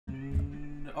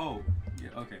Oh, yeah,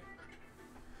 okay.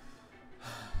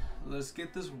 Let's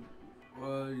get this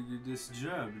this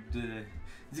job.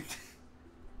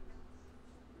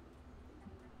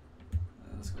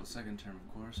 Let's go second term,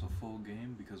 of course, a full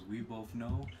game because we both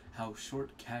know how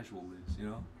short casual is, you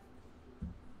know?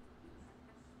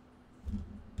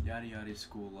 Yada yada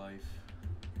school life.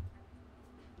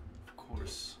 Of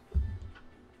course.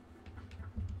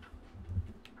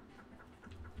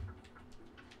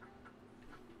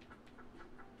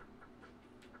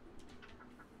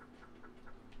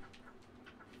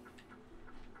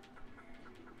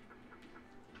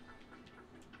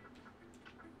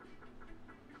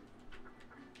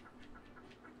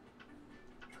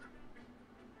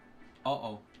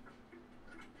 Uh-oh.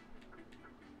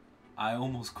 I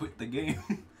almost quit the game.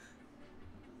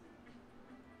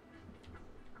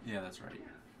 Yeah, that's right.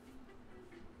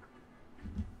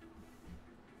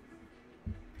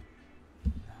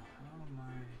 How am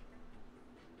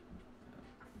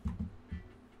I...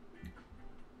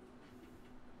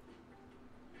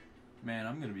 Man,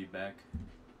 I'm gonna be back.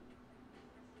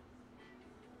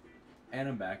 And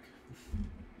I'm back.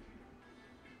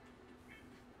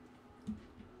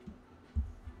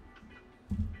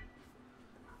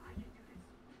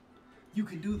 You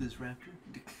can do this, Raptor.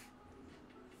 Do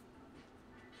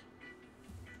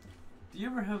you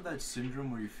ever have that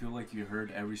syndrome where you feel like you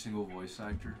heard every single voice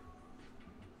actor?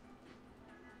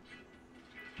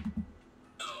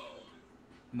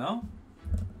 No?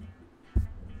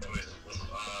 With me,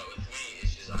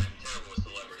 it's just I'm terrible with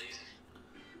celebrities.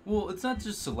 Well, it's not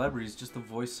just celebrities, just the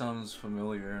voice sounds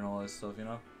familiar and all that stuff, you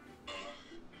know?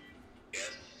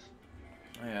 Yes.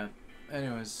 Yeah.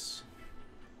 Anyways,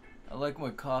 I like my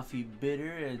coffee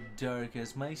bitter and dark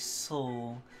as my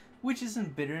soul, which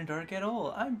isn't bitter and dark at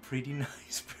all. I'm a pretty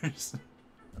nice person.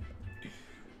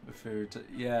 My favorite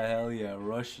yeah, hell yeah,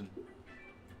 Russian.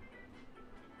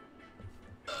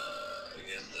 I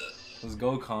guess this. Let's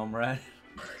go, comrade.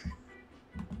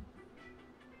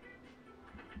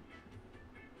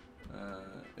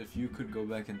 If you could go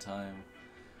back in time,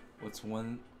 what's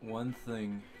one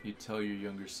thing you'd tell your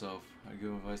younger self? I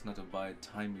give advice not to buy a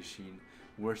time machine.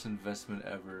 Worst investment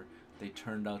ever. They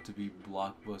turned out to be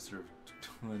Blockbuster of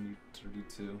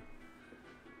 2032.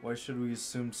 Why should we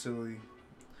assume silly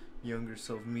younger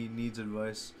self me needs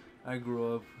advice? I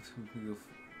grew up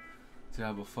to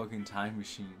have a fucking time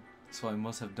machine, so I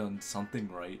must have done something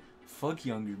right. Fuck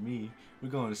younger me. We're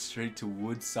going straight to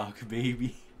Woodstock,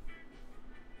 baby.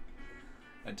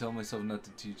 I tell myself not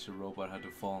to teach a robot how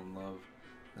to fall in love.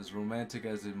 As romantic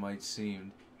as it might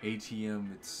seem,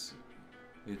 ATM,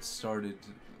 it started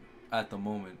at the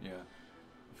moment, yeah.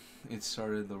 It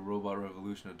started the robot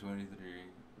revolution of 23.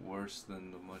 Worse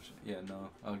than the much. Yeah, no,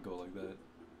 I'll go like that.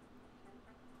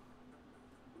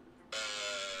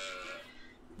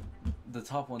 The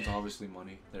top one's obviously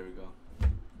money. There we go.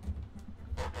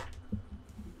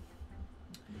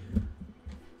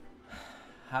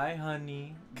 Hi,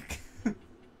 honey.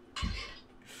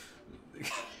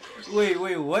 Wait,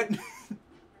 what?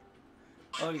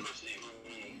 Oh,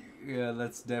 yeah,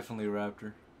 that's definitely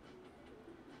Raptor.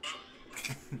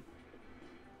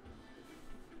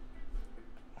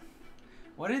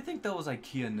 Why do you think that was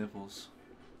IKEA nipples?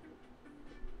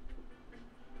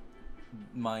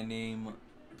 My name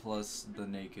plus the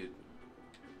naked.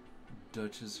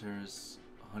 Duchess hers,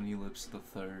 Honey Lips the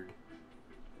third.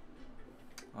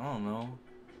 I don't know.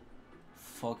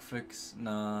 Fuck fix?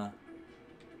 Nah.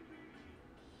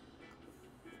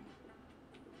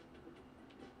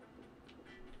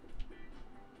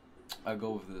 I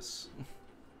go with this.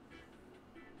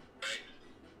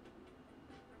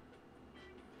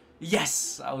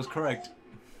 Yes! I was correct.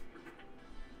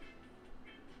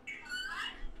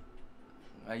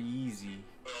 Easy.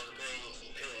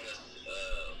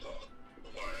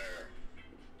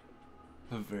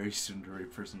 A very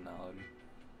tsundere personality.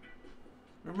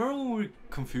 Remember when we were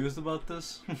confused about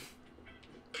this? Yeah,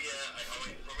 for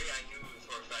me, I knew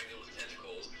for a fact it was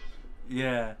tentacles.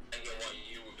 Yeah. I know why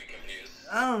you would be confused.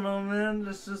 I don't know, man.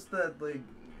 It's just that, like,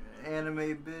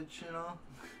 anime bitch, you know?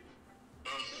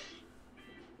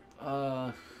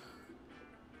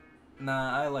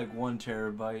 Nah, I like 1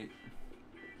 terabyte.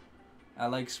 I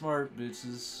like smart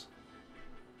bitches.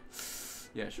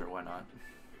 Yeah, sure, why not?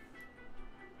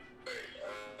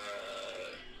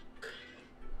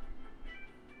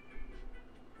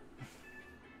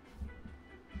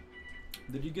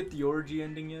 Did you get the orgy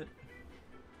ending yet?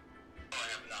 I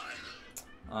have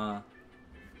not.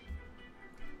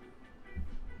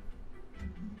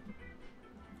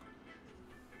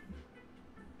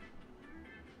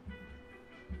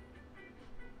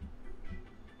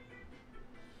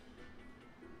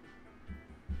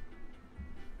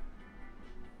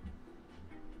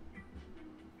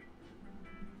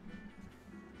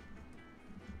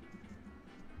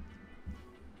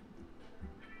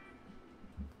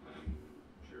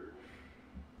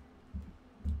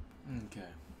 Okay.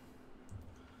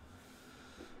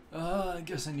 I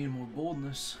guess I need more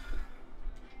boldness.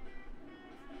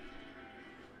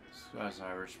 As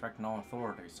I respect no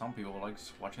authority, some people like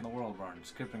watching the world burn,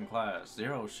 skipping class,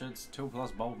 0 shits, 2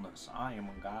 plus boldness. I am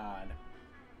a god.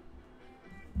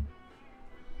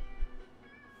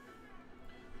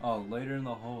 Oh, later in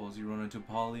the halls, you run into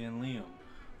Polly and Liam,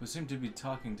 who seem to be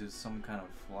talking to some kind of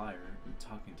flyer.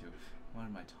 What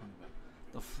am I talking about?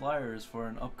 The flyer is for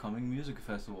an upcoming music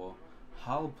festival,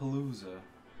 Hallapalooza.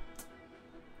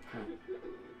 Cool.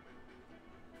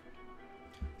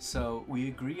 So, we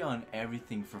agree on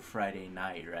everything for Friday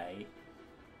night, right?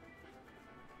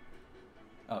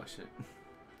 Oh, shit.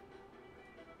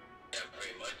 Yeah,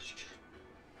 pretty much.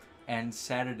 And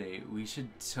Saturday, we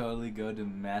should totally go to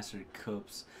Master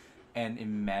Cups and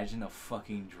imagine a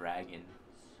fucking dragon.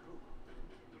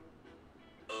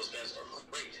 Those bands are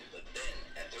great, but then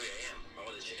at 3 a.m., I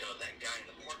want to check out that guy in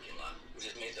the parking lot who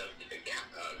just made a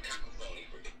cacophony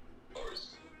for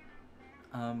hours.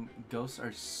 Ghosts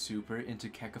are super into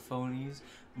cacophonies,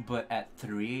 but at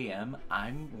 3 a.m.,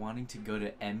 I'm wanting to go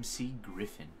to MC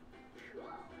Griffin.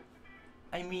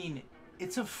 I mean,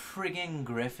 it's a friggin'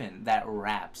 griffin that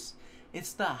raps.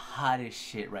 It's the hottest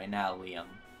shit right now, Liam.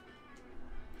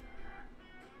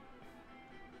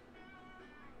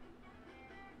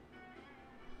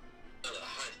 The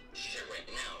hot shit right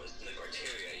now is the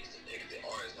criteria I used to pick the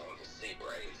artist I want to see,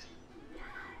 right?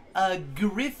 A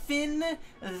griffin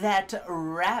that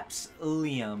raps,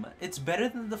 Liam. It's better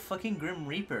than the fucking Grim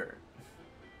Reaper.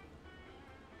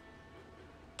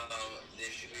 There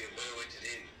should be a better way to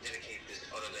dedicate this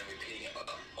other than repeating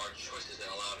our choices in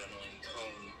a loud, annoying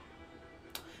tone.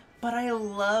 But I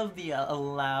love the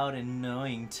loud,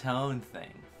 annoying tone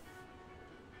thing.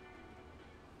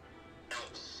 Now,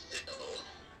 still.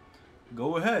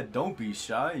 Go ahead, don't be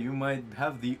shy. You might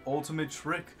have the ultimate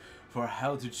trick for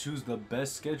how to choose the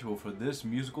best schedule for this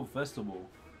musical festival.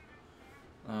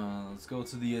 Let's go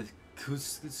to the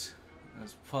acoustics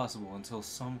as possible until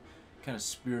some kind of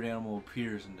spirit animal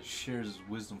appears and shares his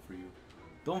wisdom for you.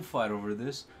 Don't fight over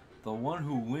this. The one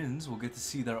who wins will get to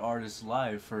see their artist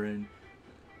live for an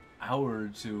hour or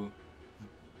two,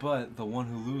 but the one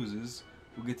who loses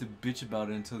will get to bitch about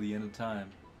it until the end of time.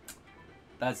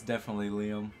 That's definitely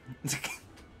Liam.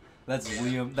 That's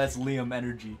Liam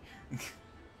energy.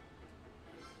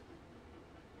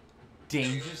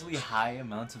 Dangerously high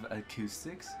amounts of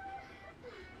acoustics?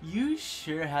 You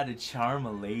sure how to charm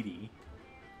a lady.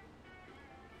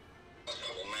 That's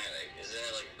problematic. Isn't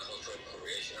it like cultural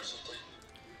appropriation or something?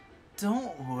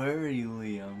 Don't worry,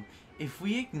 Liam. If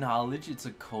we acknowledge it's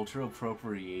a cultural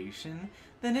appropriation,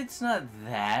 then it's not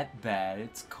that bad.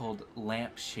 It's called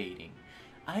lamp shading.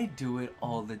 I do it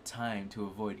all the time to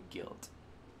avoid guilt.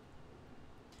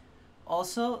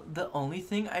 Also, the only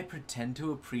thing I pretend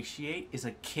to appreciate is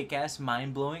a kick-ass,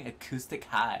 mind-blowing acoustic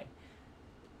high.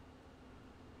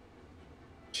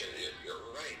 Sure, you're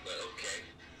right, but okay.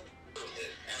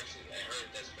 Actually, I heard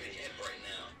that's pretty hip right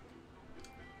now.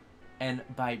 And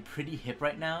by pretty hip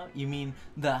right now, you mean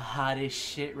the hottest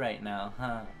shit right now,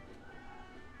 huh?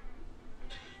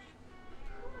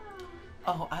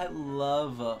 Oh, I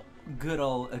love a good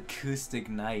old acoustic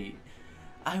night.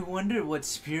 I wonder what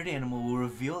spirit animal will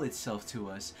reveal itself to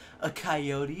us. A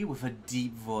coyote with a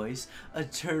deep voice, a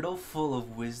turtle full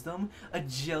of wisdom, a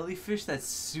jellyfish that's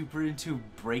super into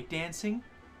breakdancing.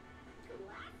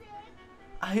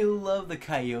 I love the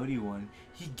coyote one.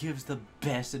 He gives the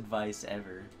best advice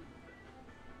ever.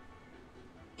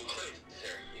 Good,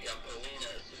 sir. You got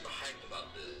Paulina super hyped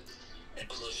about this. And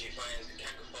also she finds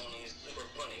cacophonies super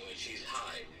funny when she's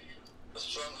high. A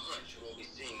strong hunch we'll be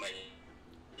seeing my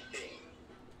thing.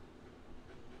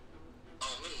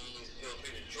 All means, feel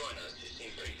free to join us. You seem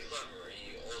pretty clever, and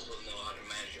you also know how to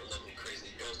manage your lovely,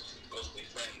 crazy ghostly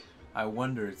friend. I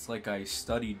wonder, it's like I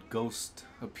studied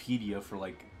Ghostopedia for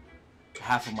like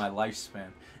half of my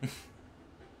lifespan.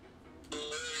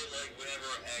 Literally, like,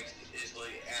 whenever X is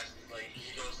like asked, like,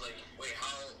 he goes like, wait,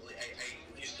 how,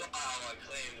 you saw how I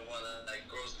claimed one of that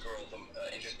ghost girl from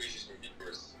Interspecies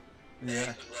Reviewers. Yeah.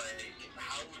 X was like,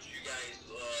 how would you guys,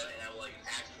 and I'm like,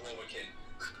 ask Robokin.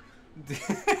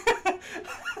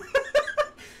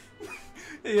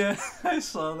 Yeah, I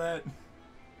saw that.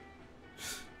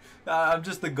 I'm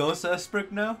just the ghost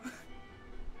aspect now.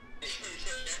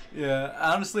 Yeah,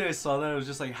 honestly, I saw that. I was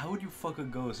just like, how would you fuck a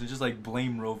ghost? And just like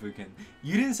blame Rovikin.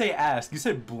 You didn't say ask, you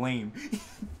said blame.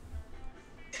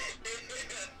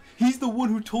 He's the one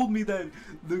who told me that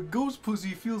the ghost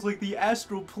pussy feels like the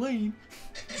astral plane.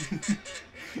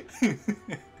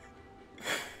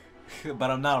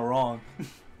 But I'm not wrong.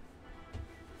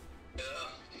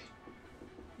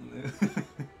 Oh,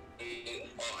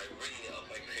 I really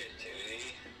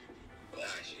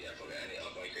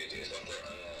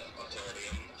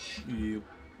Yep.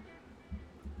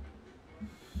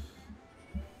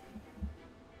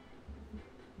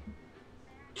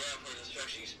 Yeah, for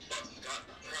distraction, spots Scott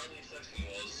proudly flexing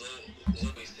while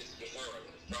Zoe sits before him,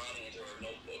 frowning into her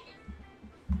notebook.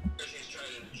 She's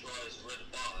trying to draw his red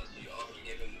boss, so you offer to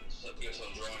give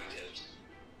some drawing tips.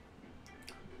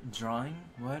 Drawing?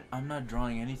 What? I'm not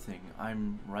drawing anything.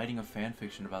 I'm writing a fan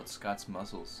fiction about Scott's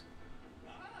muscles.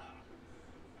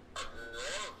 I thought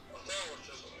I was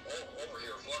just over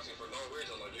here flexing for no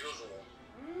reason like usual.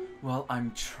 Well,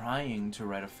 I'm trying to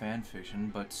write a fan fiction,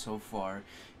 but so far,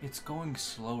 it's going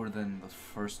slower than the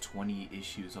first 20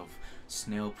 issues of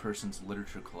Snail Person's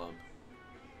Literature Club.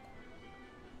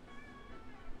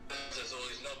 That's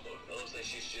Zoe's notebook. It looks like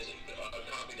she's just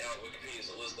copied out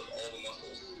Wikipedia's list of all the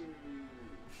muscles.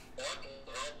 What?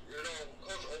 Well, you know,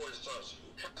 Coach always says,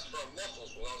 cast from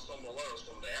muscles without some of the letters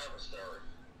from the adversary.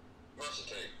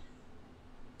 Recitate.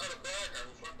 I had a bad guy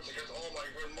who fights against all my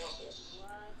good muscles.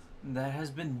 That has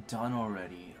been done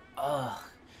already. Ugh.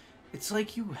 It's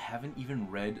like you haven't even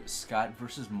read Scott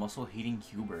versus Muscle-Hating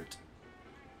Hubert.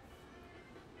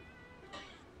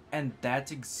 And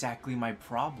that's exactly my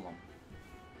problem.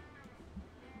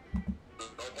 Nobody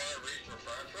reads your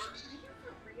fanfics?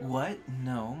 What?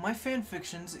 No, my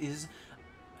fanfictions is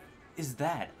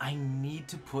that I need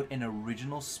to put an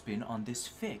original spin on this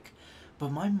fic.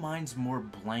 But my mind's more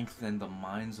blank than the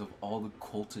minds of all the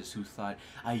cultists who thought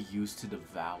I used to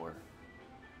devour.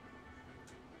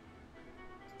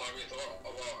 Have you thought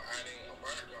about adding a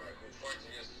bad guy who fights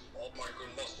against all my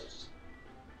good muscles?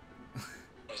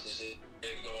 This is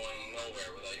going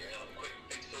nowhere without your help. Quick,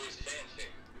 fix Zoe's fanfic.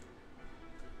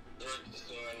 Is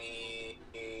there any...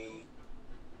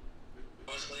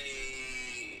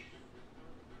 mostly...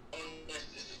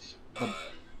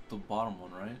 The bottom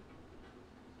one, right?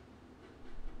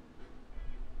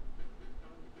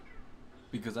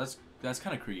 Because that's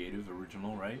kind of creative,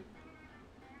 original, right?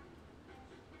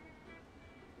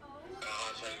 There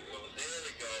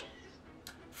we go.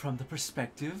 From the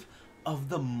perspective of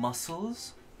the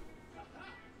muscles?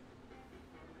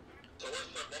 So what's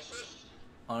the muscles?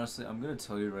 Honestly, I'm gonna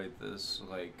tell you right this,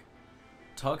 like,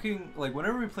 talking, like,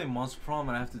 whenever we play Monster Prom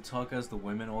and I have to talk as the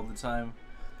women all the time,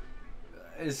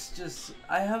 it's just,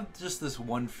 I have just this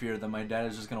one fear that my dad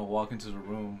is just gonna walk into the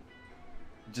room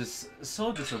just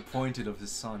so disappointed of his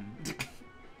son.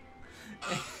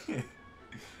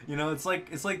 You know, it's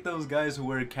like those guys who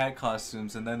wear cat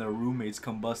costumes and then their roommates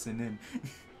come busting in.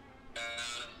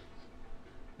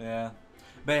 Yeah.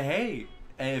 But hey,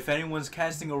 if anyone's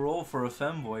casting a role for a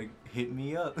femboy, hit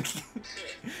me up.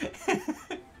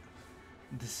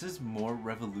 This is more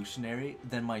revolutionary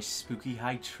than my spooky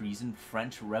high treason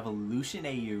French Revolution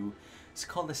AU. It's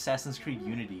called Assassin's Creed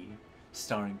Unity,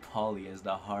 starring Polly as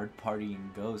the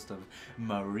hard-partying ghost of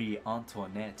Marie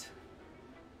Antoinette.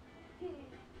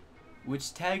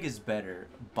 Which tag is better,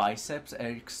 biceps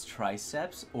x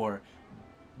triceps or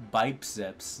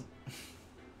biceps?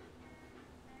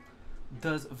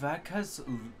 Does Vacas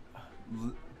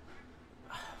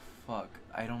fuck,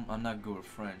 I'm not good with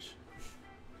French.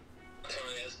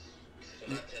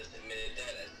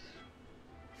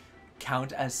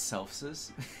 Count as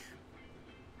selfsus?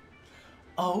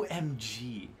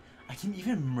 OMG. I can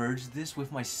even merge this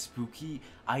with my spooky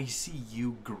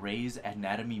ICU Grey's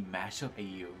Anatomy mashup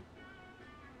AU.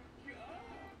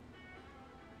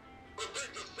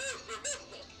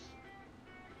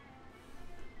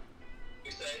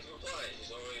 Besides reply,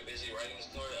 she's already busy writing the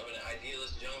story of an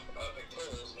idealist jump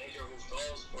pictorials major who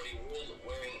falls for a world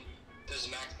wearing this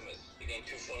Maximus, became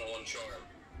 2-1 charm.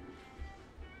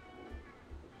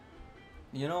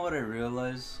 You know what I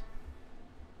realize?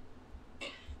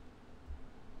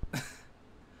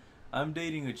 I'm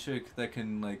dating a chick that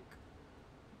can, like,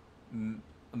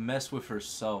 mess with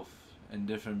herself in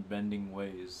different bending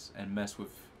ways and mess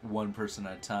with one person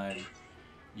at a time.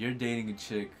 You're dating a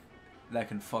chick that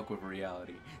can fuck with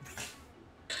reality.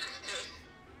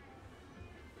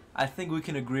 I think we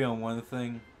can agree on one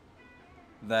thing,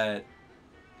 that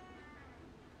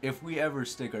if we ever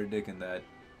stick our dick in that,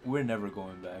 we're never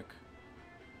going back.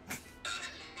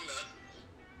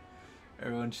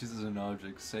 Everyone chooses an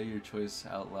object. Say your choice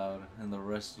out loud, and the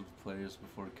rest of the players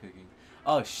before kicking.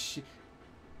 Oh shit!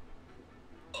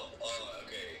 Okay.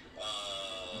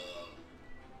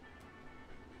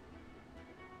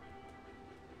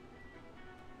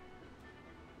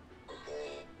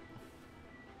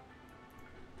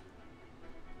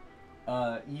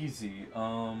 Easy.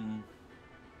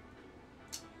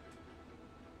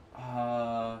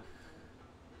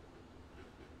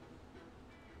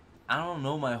 I don't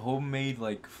know, my homemade,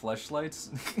 like, fleshlights.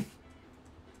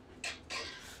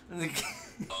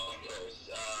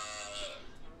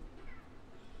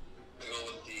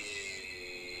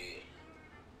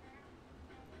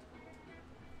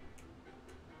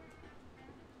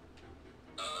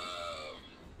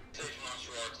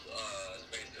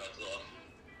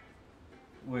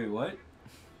 Wait, what?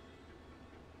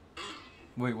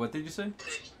 Wait, what did you say?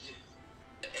 SH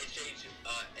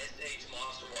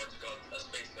Monster Heart's got a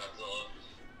Space Godzilla.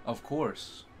 Of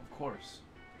course. Of course.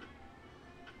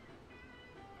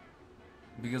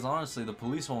 Because honestly, the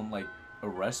police won't, like,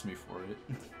 arrest me for it.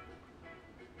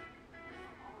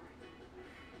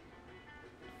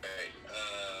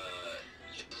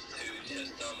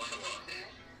 Just my luck.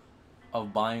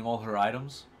 Of buying all her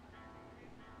items?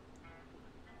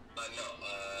 No,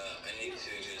 I need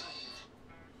to just...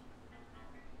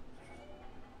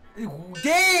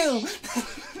 Damn!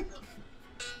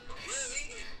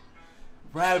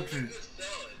 Raptor.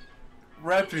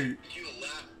 Raptor. You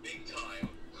laugh big time.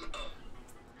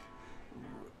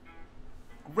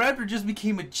 Raptor just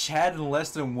became a Chad in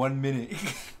less than 1 minute.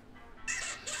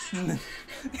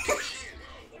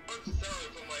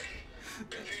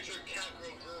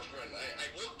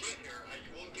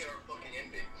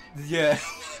 Yeah.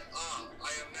 I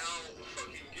am now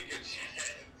fucking Giga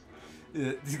Chad.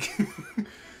 Yeah.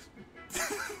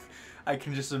 I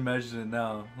can just imagine it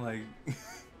now. Like,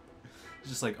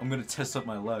 just like, I'm gonna test up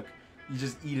my luck. You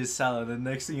just eat a salad, and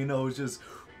next thing you know, it's just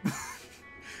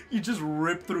you just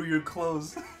rip through your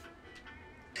clothes.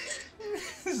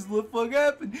 This is what the fuck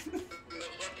happened. The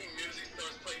fucking music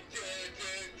starts playing.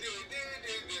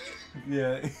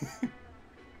 Yeah. You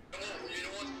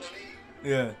know what's funny?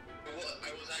 Yeah.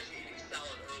 I was actually eating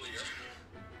salad earlier.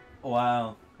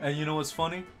 Wow. And you know what's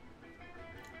funny?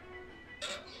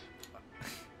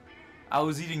 I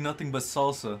was eating nothing but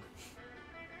salsa.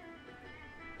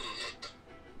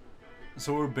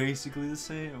 So we're basically the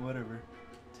same. Whatever.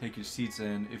 Take your seats,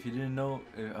 and if you didn't know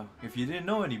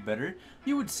any better,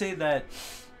 you would say that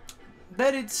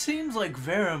it seems like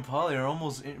Vera and Polly are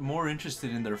almost more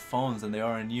interested in their phones than they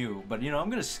are in you. But you know, I'm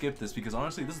gonna skip this because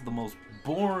honestly, this is the most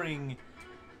boring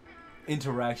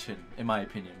interaction in my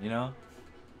opinion. You know,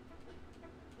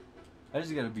 I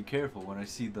just gotta be careful when I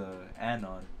see the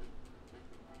anon.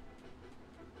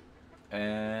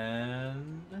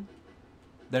 And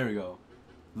there we go.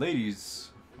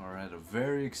 Ladies are at a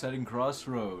very exciting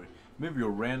crossroad. Maybe a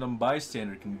random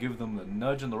bystander can give them the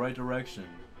nudge in the right direction.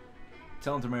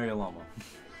 Tell them to marry a llama.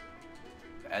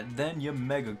 And then you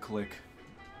mega click.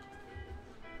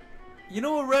 You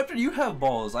know what, Raptor? You have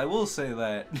balls. I will say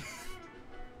that.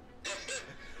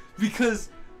 Because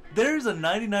there's a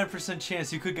 99%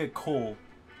 chance you could get coal.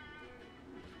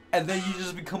 And then you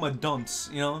just become a dunce,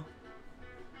 you know?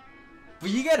 But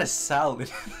you got a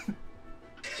salad.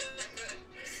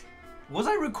 Was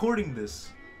I recording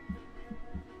this?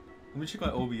 Let me check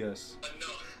my OBS. No.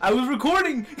 I was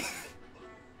recording!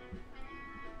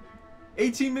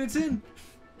 18 minutes in.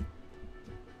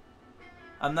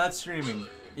 I'm not streaming.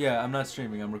 Yeah, I'm not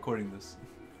streaming. I'm recording this.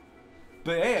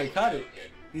 But hey, I caught it.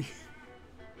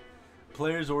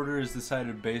 Player's order is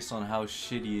decided based on how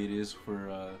shitty it is for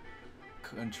a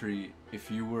country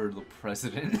if you were the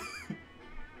president.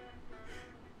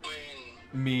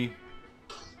 I mean, Me.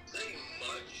 saying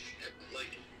much,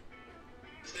 like,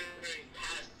 considering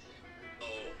past, a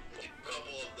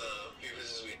couple of the few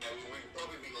businesses we have, we'd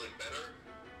probably be, like, better.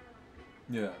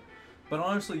 Yeah. But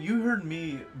honestly, you heard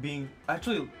me being...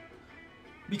 Actually,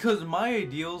 because my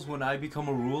ideals when I become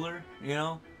a ruler, you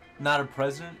know, not a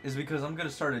president, is because I'm going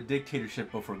to start a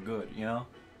dictatorship, but for good, you know?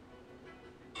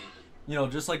 You know,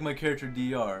 just like my character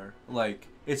DR, like,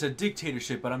 it's a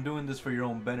dictatorship, but I'm doing this for your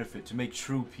own benefit, to make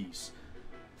true peace.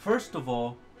 First of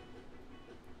all,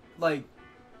 like,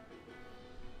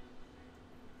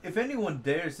 if anyone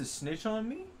dares to snitch on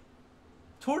me,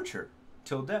 torture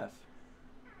till death.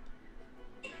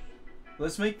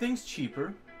 Let's make things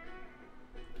cheaper.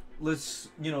 Let's,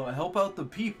 you know, help out the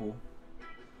people.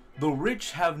 The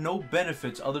rich have no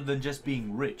benefits other than just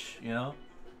being rich, you know?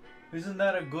 Isn't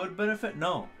that a good benefit?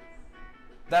 No.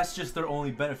 That's just their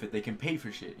only benefit. They can pay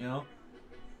for shit, you know?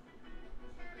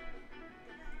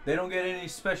 They don't get any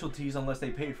specialties unless they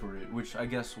pay for it, which I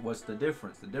guess what's the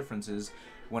difference? The difference is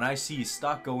when I see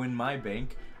stock go in my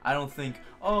bank, I don't think,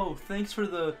 oh, thanks for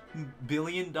the $1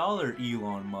 billion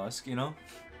Elon Musk, you know?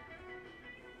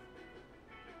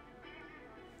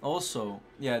 Also,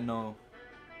 yeah, no.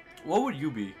 What would you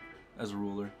be as a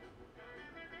ruler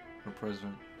or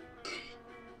president?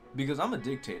 Because I'm a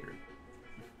dictator.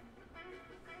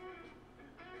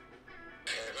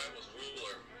 If I was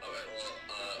ruler,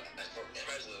 as for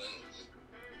president,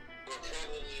 we're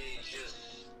probably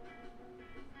just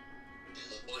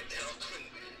like tell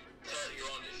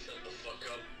Iran to shut the fuck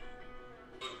up.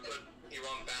 We'll put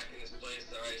Iran back in his place.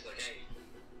 Alright, it's like, hey,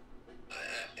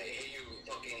 I hate you,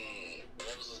 fucking.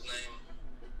 What was his name?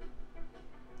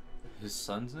 His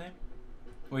son's name?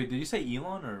 Wait, did you say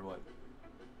Elon or what?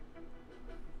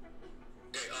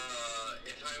 Yeah,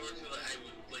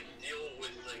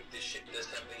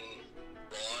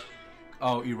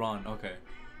 Oh, Iran. Okay.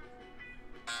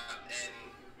 And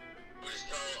we just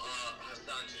tell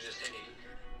Hassan to just hey,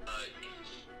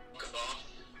 cut off,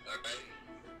 alright?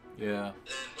 Yeah.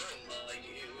 Then boom, like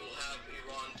it will have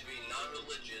Iran to be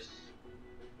non-religious.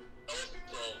 Also,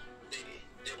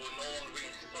 they will no longer be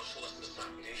a socialist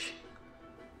society.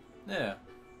 Yeah.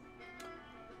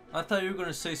 I thought you were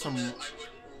gonna say some. I would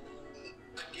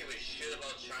not give a shit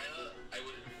about China. I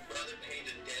would rather pay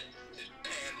the debt to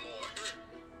Japan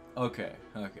more. Okay.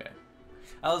 Okay.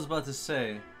 I was about to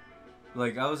say,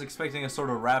 like, I was expecting a sort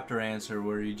of Raptor answer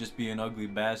where you just be an ugly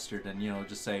bastard and, you know,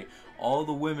 just say, all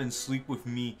the women sleep with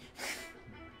me.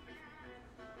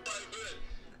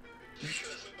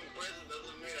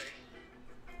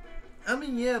 I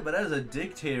mean, yeah, but as a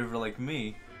dictator like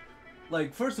me,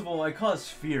 like, first of all, I cause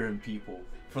fear in people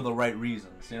for the right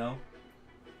reasons, you know?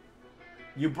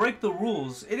 You break the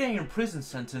rules, it ain't a prison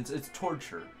sentence, it's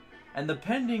torture. And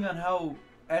depending on how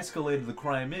escalated the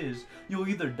crime is, you'll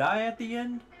either die at the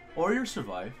end, or you'll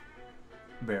survive.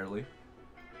 Barely.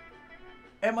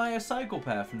 Am I a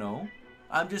psychopath? No.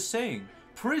 I'm just saying,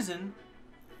 prison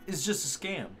is just a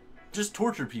scam. Just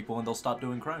torture people and they'll stop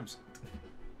doing crimes.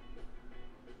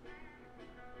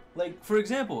 Like, for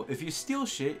example, if you steal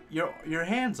shit, your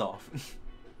hands off.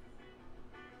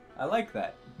 I like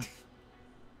that.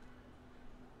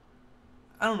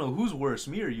 I don't know who's worse,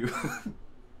 me or you.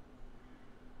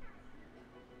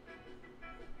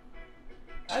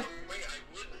 I would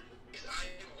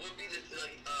be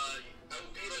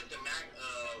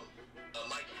the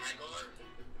Mike Hagar,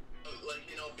 like,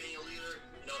 you know, being a leader,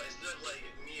 you know, instead of like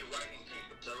me writing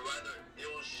papers, I'd rather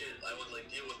deal with shit. I would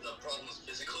like deal with the problems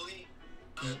physically.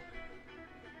 But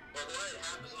when it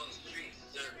happens on the streets,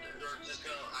 they're just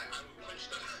gonna, I'm punch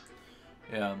them.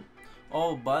 Yeah.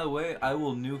 Oh, by the way, I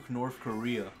will nuke North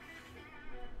Korea.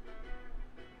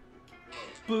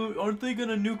 But aren't they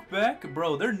gonna nuke back?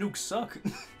 Bro, their nukes suck.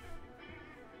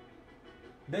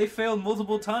 They failed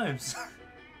multiple times.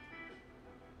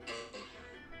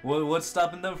 What's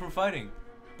stopping them from fighting?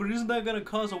 But isn't that gonna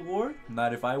cause a war?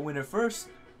 Not if I win it first.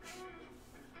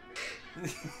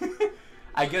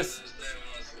 I guess.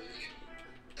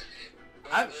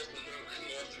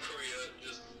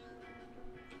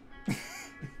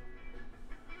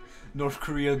 North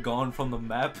Korea gone from the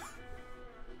map.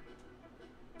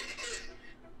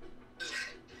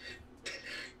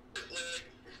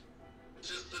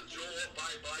 Just the Joel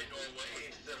bye-bye Norway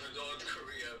instead of North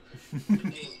Korea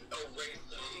being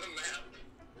erased on the map.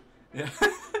 Yeah.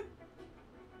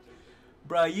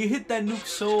 Bruh, you hit that nuke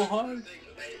so hard. If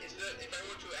I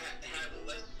were to have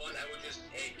less fun, I would just,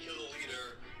 hey, kill the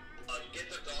leader, get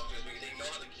the doctors because they know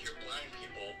how to cure blind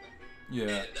people.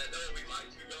 Yeah. And that would be my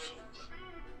two go.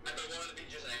 I don't want to be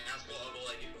just an asshole. I'll go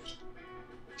like,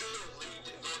 lead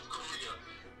in North Korea.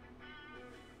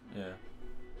 Yeah.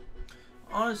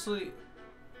 Honestly,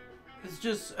 it's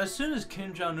just, as soon as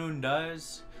Kim Jong-un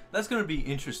dies, that's gonna be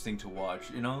interesting to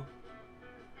watch, you know?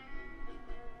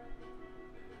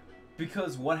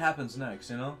 Because what happens next,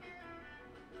 you know?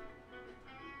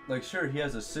 Like, sure, he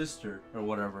has a sister or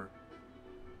whatever.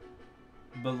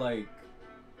 But like,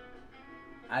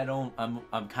 I'm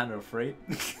kind of afraid.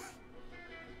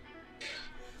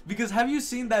 Because have you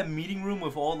seen that meeting room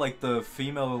with all like the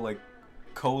female like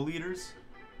co-leaders?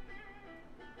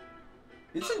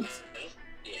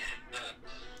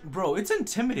 Bro, it's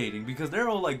intimidating because they're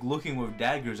all like looking with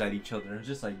daggers at each other. It's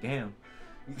just like, damn.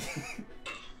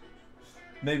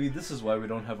 Maybe this is why we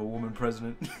don't have a woman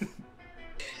president.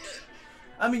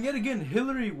 I mean, yet again,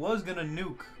 Hillary was gonna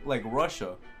nuke like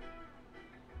Russia.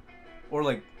 Or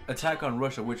like attack on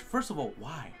Russia, which first of all,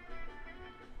 why?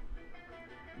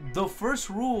 The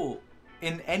first rule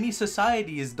in any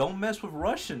society is don't mess with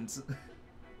Russians.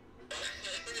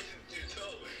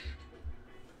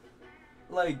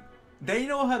 Like, they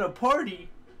know how to party,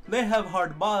 they have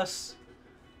hard boss,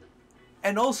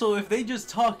 and also if they just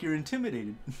talk, you're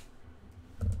intimidated.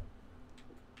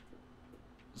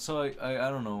 So I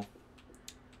don't know.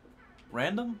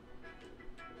 Random?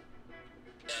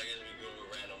 Yeah, I guess we go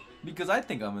with random. Because I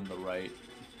think I'm in the right.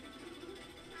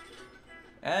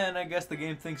 And I guess the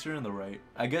game thinks you're in the right.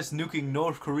 I guess nuking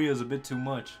North Korea is a bit too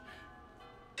much.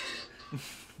 I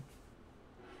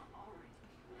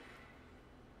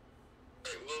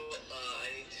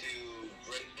need to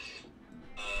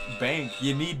break. Bank.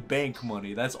 You need bank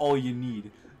money. That's all you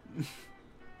need.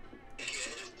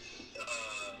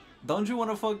 Don't you want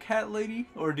to fuck cat lady?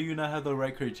 Or do you not have the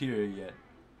right criteria yet?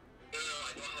 No,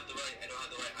 I don't have the right item.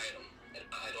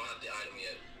 I don't have the item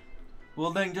yet. Well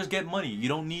then just get money. You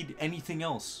don't need anything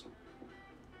else.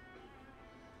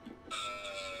 The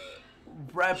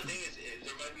thing is,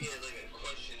 there might be a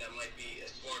question that might be a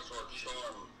smart or charm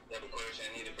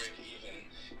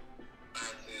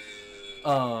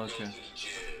Oh, go to okay. the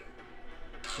gym.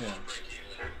 I'm Yeah. on break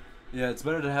even. Yeah, it's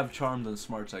better to have charm than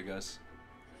smarts, I guess.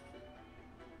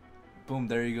 Boom,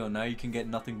 there you go. Now you can get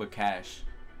nothing but cash.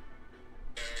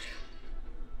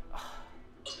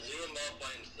 Liam out by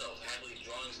himself, happily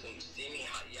drawing some steamy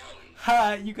hot yaoi.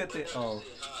 Ha! You got But the. never Oh. say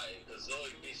hi, because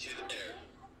Zoe beats you there.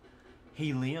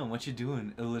 Hey, Liam, what you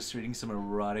doing? Illustrating some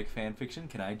erotic fan fiction?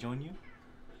 Can I join you?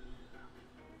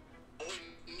 Oh,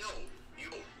 no, you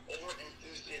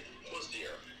over-enthusiastic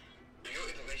pussier. For your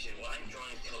information, what I'm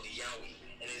drawing is called yaoi,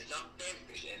 and it's not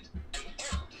fanfiction,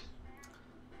 it's art.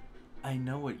 I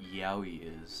know what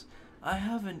yaoi is. I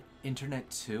have an internet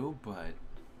too, but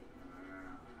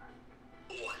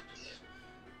What?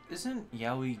 isn't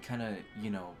yaoi kind of,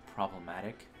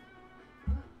 problematic?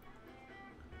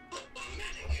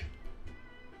 Problematic?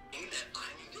 Thing that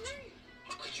I'm doing?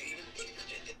 How could you even think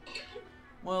such a thing?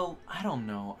 Well, I don't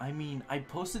know. I mean, I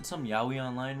posted some yaoi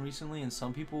online recently, and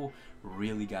some people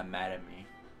really got mad at me.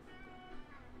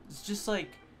 It's just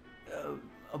like,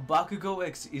 a Bakugo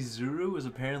X Izuru is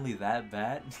apparently that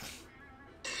bad.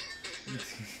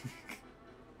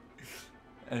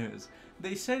 Anyways,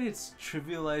 they said it's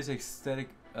trivialized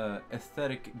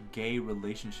aesthetic gay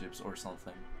relationships or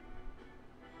something.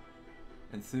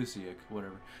 Enthusiastic,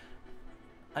 whatever.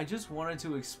 I just wanted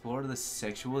to explore the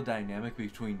sexual dynamic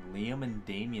between Liam and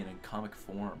Damien in comic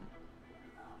form.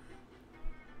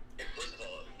 First of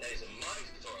all, that is my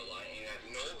storyline, and you have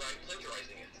no right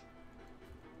plagiarizing it.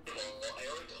 Well, I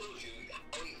already told you how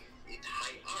it's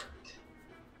high art.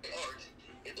 Art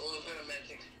is only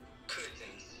romantic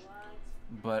curtains.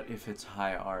 But if it's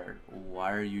high art,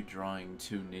 why are you drawing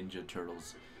two Ninja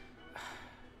Turtles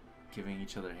giving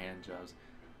each other hand jobs?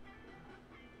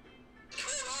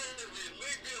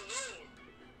 Leave me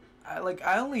alone.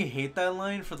 I only hate that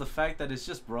line for the fact that it's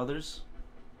just brothers.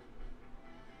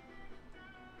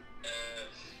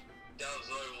 Doubt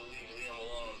Zoe will leave Liam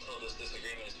alone until this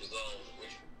disagreement is resolved,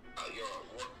 which your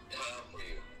work cut out for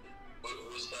you. But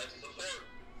whose side to support?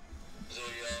 Zoe,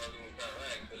 kind of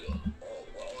right, but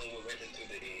only we're written to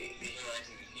the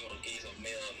humanizing the female gaze of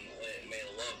male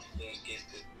love. Those gaze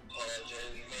to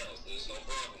apologetic males. There's no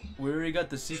problem. We already got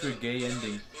the secret gay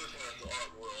ending.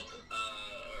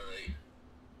 Alright.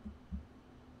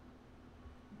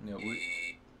 Yeah,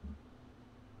 we.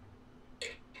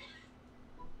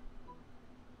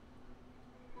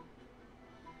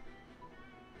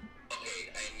 Okay,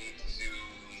 I need to do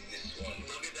this one.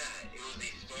 Look at that. It was a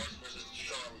Stars versus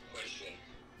Charm question.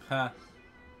 Ha.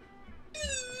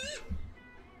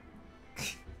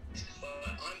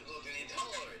 I'm gluten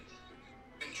intolerant.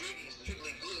 Been drinking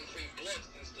strictly gluten-free blood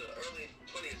since the early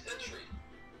 20th century.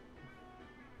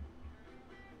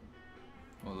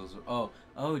 Oh, those are.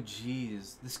 Oh,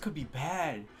 jeez. This could be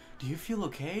bad. Do you feel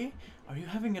okay? Are you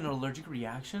having an allergic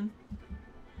reaction?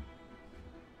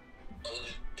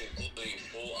 Allergic to gluten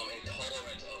full. I'm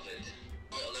intolerant of it.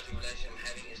 The allergic reaction I'm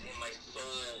having is in my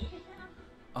soul.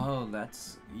 Oh,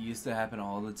 that's used to happen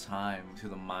all the time to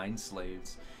the mind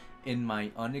slaves. In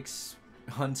my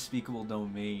unspeakable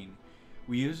domain,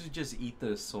 we usually just eat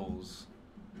the souls.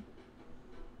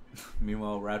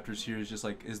 Meanwhile, Raptors here is just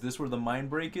like, is this where the mind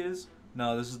break is?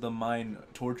 No, this is the mind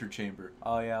torture chamber.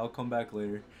 Oh yeah, I'll come back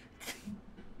later.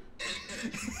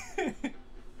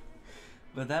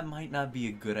 But that might not be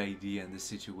a good idea in this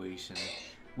situation.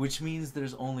 Which means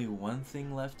there's only one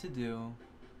thing left to do.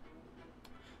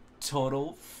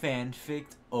 Total fanfic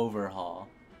overhaul.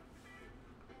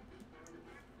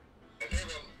 If there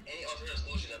were any alternate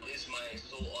solution that leaves my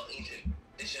soul uninjured,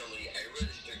 additionally, I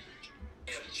registered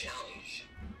a challenge.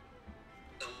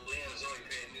 The Liam and Zoe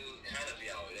create a new kind of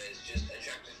yaoi that is just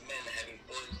attractive men having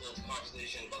fully clothed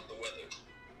conversation about the weather.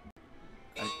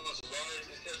 It was wildly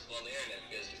successful on the internet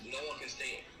because no one can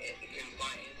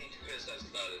find anything to criticize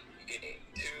about it. You get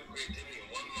two creativity and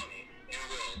one money and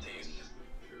royalties.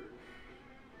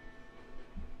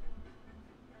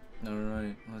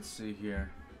 Alright, let's see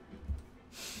here.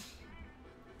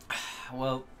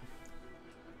 Well,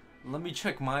 let me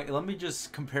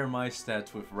just compare my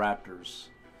stats with Raptors.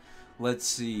 Let's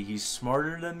see, he's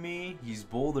smarter than me, he's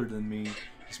bolder than me,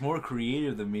 he's more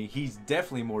creative than me, he's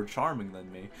definitely more charming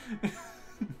than me.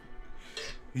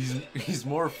 He's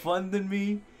more fun than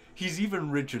me, he's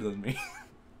even richer than me.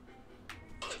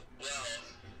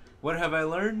 What have I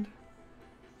learned?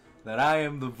 That I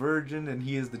am the virgin and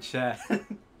he is the Chad.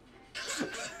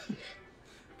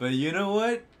 But you know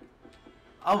what?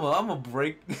 I'm a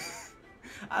break.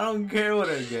 I don't care what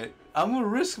I get. I'm gonna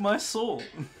risk my soul.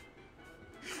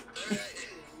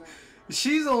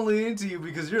 She's only into you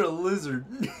because you're a lizard.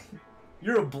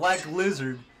 You're a black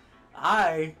lizard.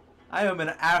 I am an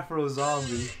Afro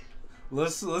zombie.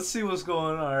 Let's see what's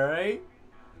going on, alright?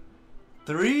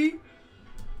 3,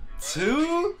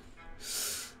 2.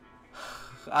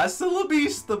 Hasta la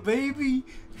vista, baby.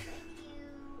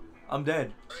 I'm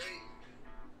dead.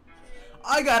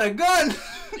 I got a gun.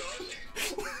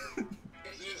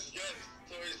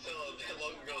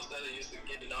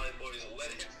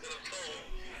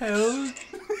 Hell.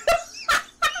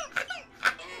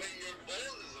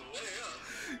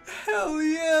 Hell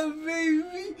yeah,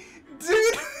 baby,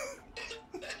 dude.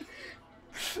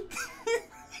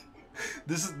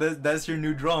 That's your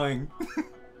new drawing.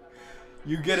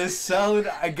 You get a salad,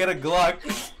 I get a Glock.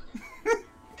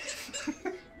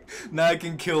 Now I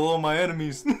can kill all my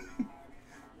enemies.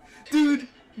 Dude,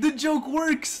 the joke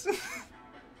works.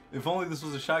 If only this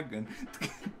was a shotgun.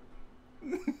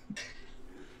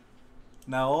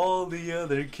 Now all the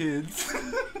other kids.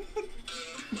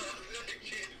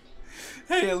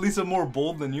 Hey, at least I'm more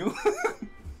bold than you.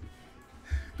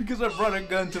 Because I brought a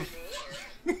gun to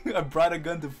I brought a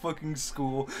gun to fucking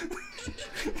school.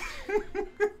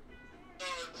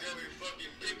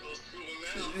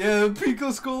 Yeah,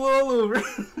 Pico school all over.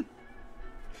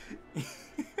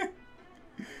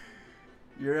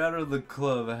 You're out of the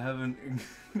club. I haven't.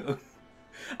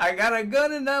 I got a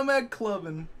gun and now I'm at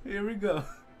clubbing. Here we go.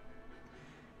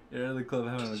 You're out of the club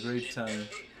having a great time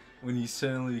when you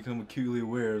suddenly become acutely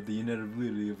aware of the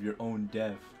inevitability of your own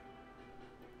death.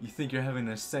 You think you're having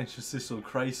an existential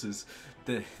crisis,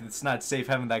 that it's not safe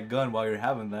having that gun while you're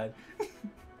having that.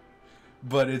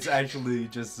 But it's actually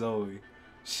just Zoe.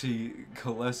 She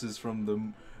coalesces from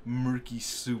the murky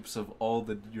soups of all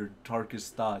your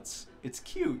darkest thoughts. It's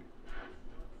cute.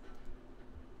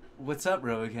 What's up,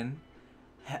 Rogan?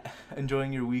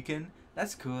 Enjoying your weekend?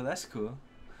 That's cool, that's cool.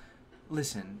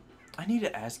 Listen, I need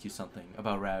to ask you something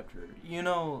about Raptor. You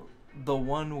know, the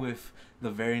one with the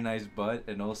very nice butt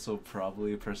and also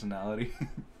probably a personality.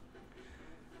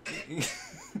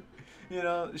 You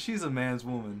know, she's a man's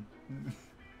woman.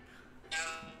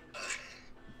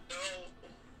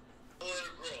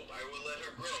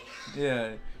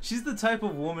 Yeah, she's the type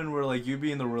of woman where like you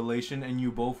be in the relation and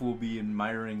you both will be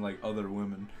admiring like other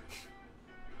women.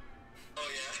 Oh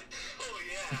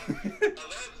yeah, that's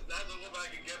a woman I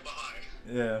can get behind.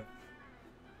 Yeah,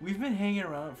 we've been hanging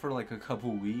around for like a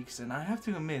couple weeks, and I have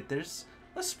to admit there's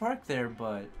a spark there,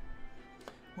 but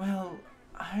well,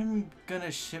 I'm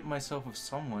gonna ship myself with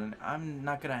someone. I'm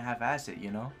not gonna half-ass it,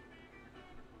 you know.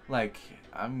 Like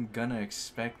I'm gonna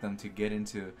expect them to get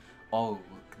into all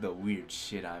the weird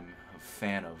shit I'm a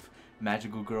fan of.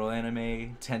 Magical girl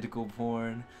anime, tentacle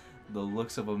porn, the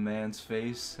looks of a man's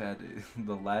face that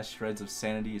the last shreds of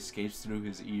sanity escapes through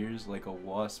his ears like a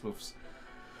wisp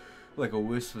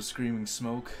of screaming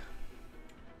smoke.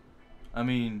 I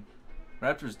mean,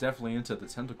 Raptor's definitely into the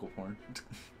tentacle porn.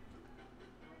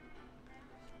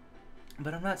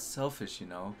 But I'm not selfish, you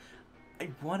know. I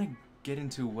want to get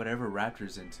into whatever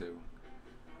Raptor's into.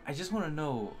 I just want to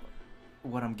know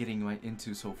what I'm getting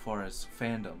into so far as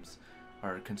fandoms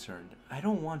are concerned. I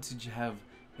don't want to have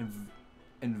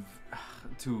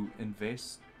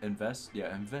invest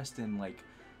in like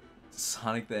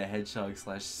Sonic the Hedgehog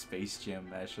 / Space Jam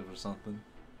mashup or something.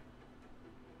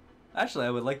 Actually, I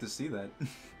would like to see that.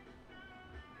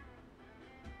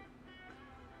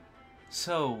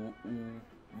 So,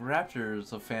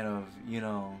 Raptor's a fan of, you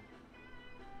know,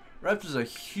 Raptor's a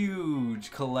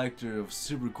huge collector of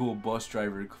super cool bus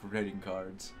driver trading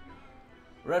cards.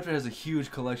 Raptor has a huge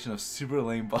collection of super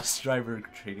lame bus driver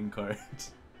trading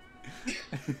cards.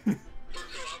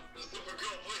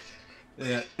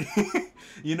 Yeah.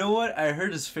 You know what? I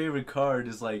heard his favorite card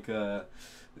is like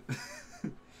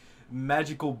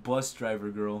Magical Bus Driver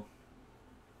Girl.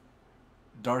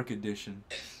 Dark Edition.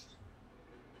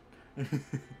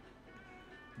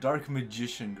 Dark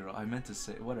Magician Girl. I meant to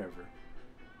say whatever.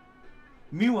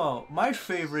 Meanwhile, my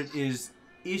favorite is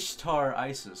Ishtar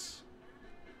Isis.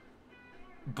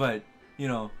 But, you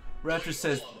know, Raptor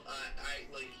says... Hold up.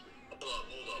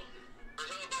 Hold up. We're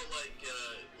talking about,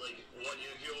 like what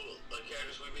Yu-Gi-Oh!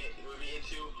 Characters we be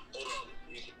into? Hold up.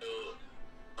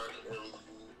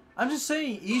 I'm just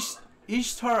saying,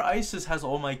 Ishtar Isis has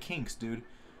all my kinks, dude.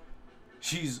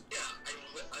 She's... Yeah,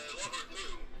 I love her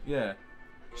too. Yeah.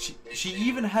 She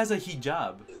even has a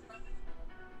hijab.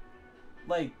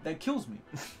 Like, that kills me.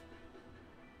 Is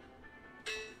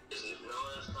it? No,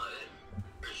 that's not it.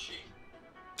 Where is she?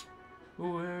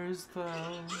 Where is the... There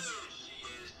she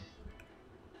is.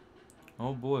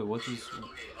 Oh boy, what's this?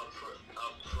 Okay, apprentice.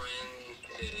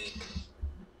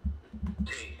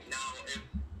 Okay, now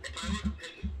if I were to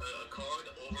pick a card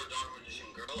over Dark Magician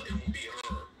Girl, it would be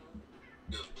her.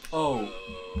 Oh,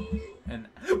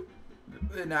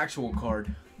 an actual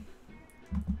card.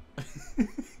 Damn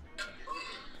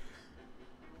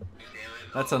it.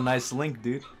 That's a nice link,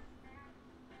 dude.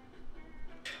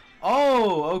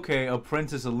 Oh, okay.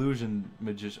 Apprentice illusion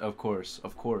magician. Of course,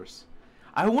 of course.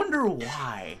 I wonder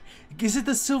why. Is it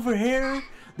the silver hair?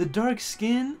 The dark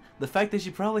skin? The fact that she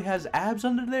probably has abs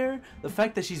under there? The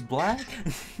fact that she's black?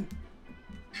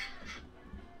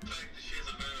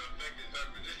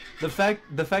 the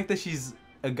fact that she's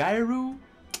a Gairu?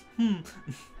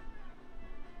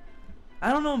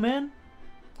 I don't know, man.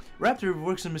 Raptor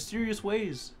works in mysterious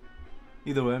ways.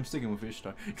 Either way, I'm sticking with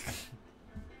Ishtar.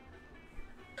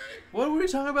 What were we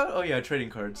talking about? Oh yeah, trading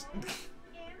cards.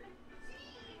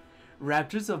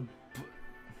 Raptor's a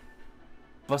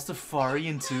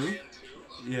Bustafarian too?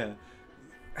 Yeah.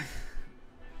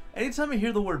 Anytime I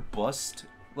hear the word bust,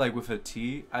 like with a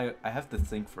T, I have to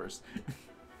think first.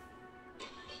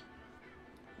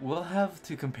 We'll have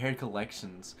to compare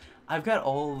collections. I've got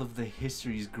all of the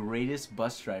history's greatest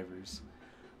bus drivers.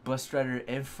 Bus driver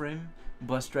Ephraim,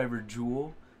 bus driver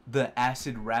Jewel, the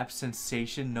acid rap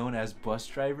sensation known as Bus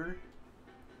Driver.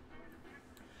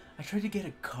 I tried to get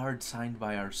a card signed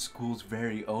by our school's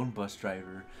very own bus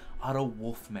driver, Otto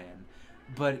Wolfman,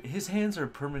 but his hands are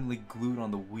permanently glued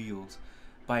on the wheels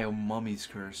by a mummy's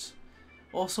curse.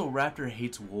 Also, Raptor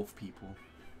hates wolf people.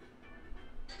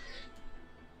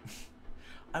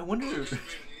 I wonder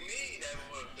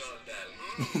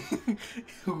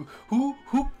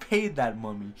who paid that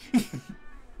mummy?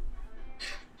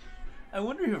 I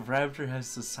wonder if Raptor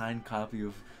has a signed copy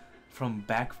of from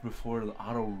back before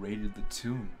Otto raided the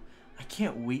tomb. I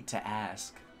can't wait to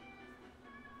ask.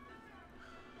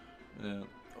 Yeah.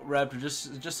 Raptor,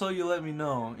 just so you let me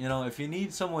know, you know, if you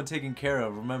need someone taken care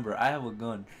of, remember, I have a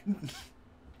gun.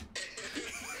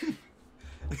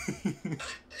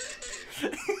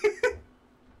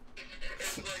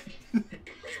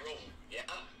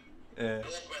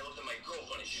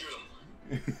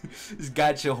 Just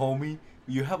got you, homie.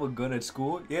 You have a gun at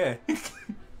school? Yeah.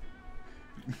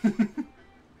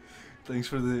 Thanks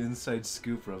for the inside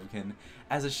scoop, Rubkin.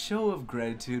 As a show of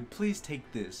gratitude, please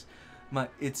take this.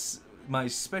 It's my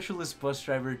specialist bus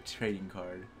driver trading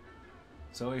card.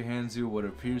 So he hands you what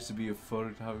appears to be a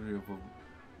photocopy of a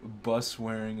bus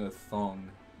wearing a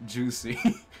thong. Juicy.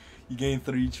 You gain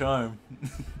 3 charm.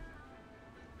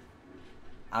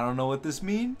 I don't know what this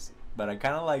means, but I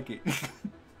kind of like it.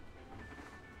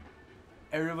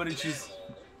 Everybody choose.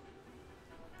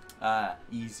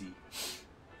 Easy.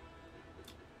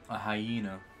 A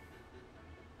hyena.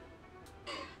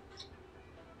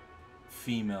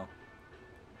 Female.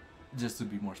 Just to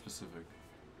be more specific.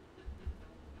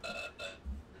 Frog.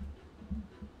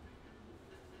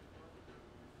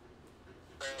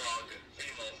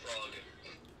 Female frog.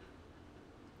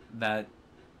 That.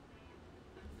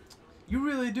 You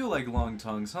really do like long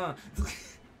tongues, huh?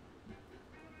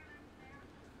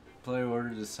 Player order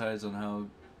decides on how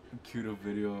cute a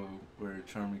video where a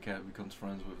charming cat becomes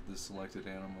friends with the selected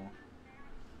animal.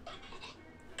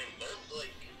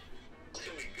 It's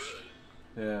gonna be good.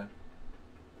 Yeah.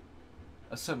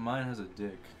 Except mine has a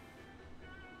dick.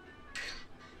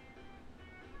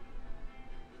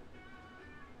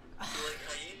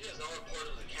 Hyenas are part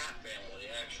of the cat family,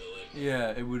 actually.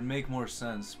 Yeah, it would make more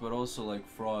sense, but also like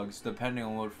frogs, depending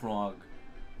on what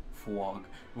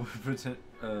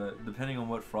depending on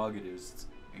what frog it is,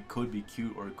 it could be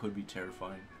cute or it could be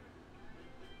terrifying.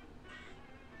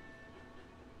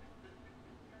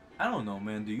 I don't know,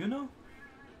 man. Do you know?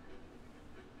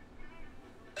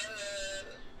 I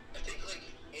think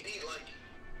any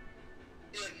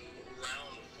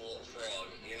round frog,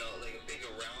 you know, like a bigger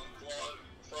round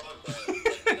frog, but you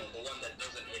know, the one that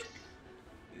doesn't hit.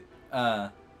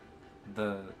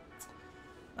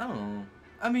 I don't know.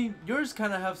 I mean, yours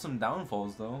kind of have some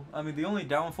downfalls, though. I mean, the only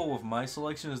downfall with my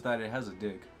selection is that it has a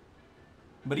dick.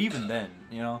 But even then,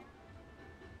 you know.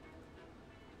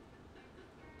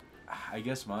 I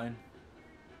guess mine.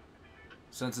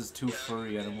 Since it's two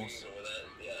furry animals.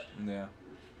 Yeah.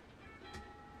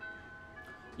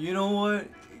 You know what?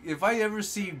 If I ever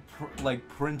see, like,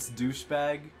 Prince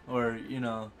Douchebag, or, you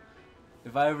know,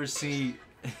 if I ever see...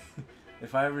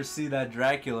 If I ever see that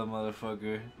Dracula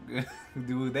motherfucker,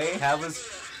 do they have a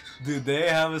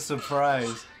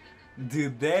surprise? Do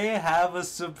they have a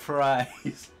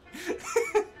surprise?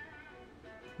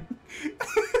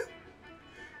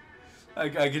 I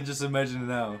can just imagine it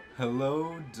now.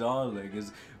 Hello,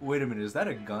 darling. Wait a minute, is that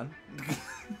a gun?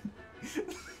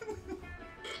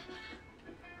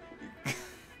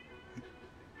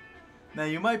 Now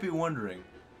you might be wondering,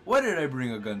 why did I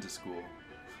bring a gun to school?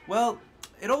 Well,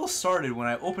 it all started when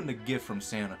I opened a gift from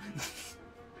Santa.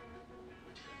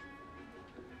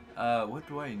 What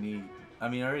do I need? I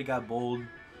mean, I already got bold.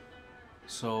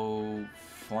 So,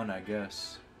 fun, I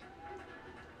guess.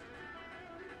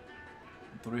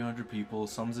 300 people,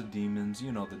 some's a demons,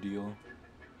 you know the deal.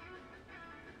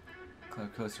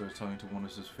 Clyde starts talking to one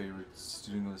of his favorite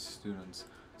students.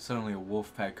 Suddenly a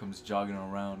wolf pack comes jogging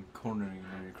around, cornering him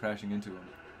and crashing into him.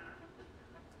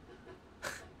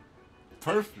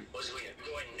 Perfect.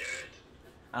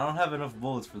 I don't have enough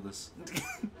bullets for this.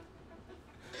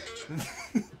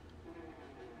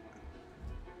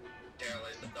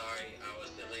 Terribly sorry, I was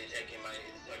simply taking my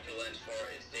succulents for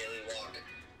its daily walk.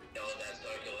 Know that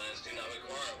succulents do not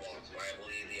require walks, but I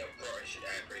believe the approach should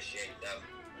appreciate them.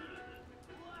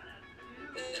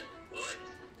 What?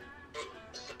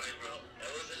 Sorry, bro. I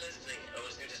wasn't listening. I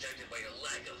was too distracted by your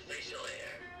lack of facial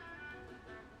hair.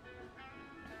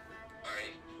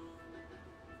 Alright.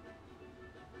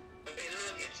 Hey,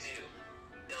 look at you.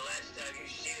 The last time you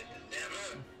shit the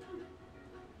devil.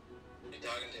 You're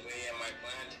talking to me and my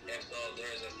plant? If so,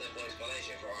 there is a simple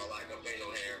explanation for our lack of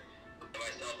facial hair.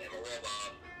 Myself am a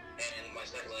robot, and my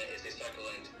succulent is a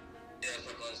succulent. Yeah,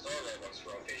 succulent store robots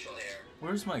grow facial hair.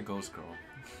 Where's my ghost girl?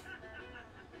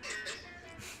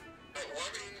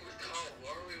 Why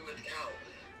are we with cow?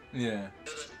 Yeah.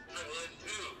 There's a succulent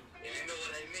too, if you know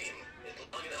what I mean. It's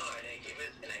long and hard,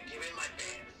 and I give it my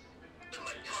pants. With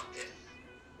my cactus.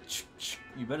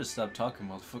 You better stop talking,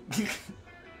 motherfucker.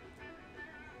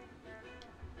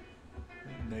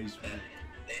 Nice, bro.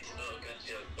 It's no good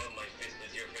joke, but my fist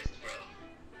is your fist, bro.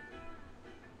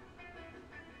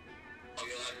 Oh,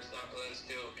 you like your succulents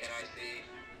too? Can I see?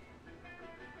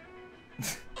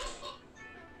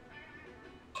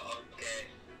 Okay.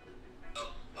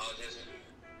 Oh, I'll just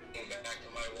get back to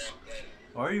my walk then.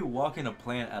 Why are you walking a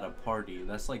plant at a party?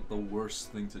 That's like the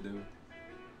worst thing to do.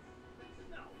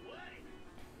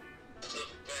 That's the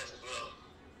best, bro.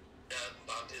 I'm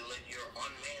about to let your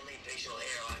unmanly facial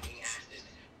hair locking asses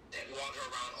that wander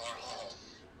around our halls.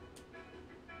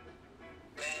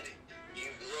 Man, you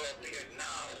grow a beard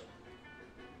now.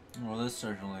 Well, this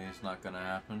certainly is not gonna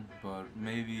happen, but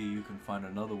maybe you can find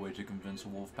another way to convince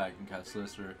Wolfpack and Cat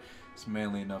Lister is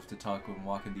manly enough to talk when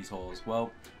walking these halls.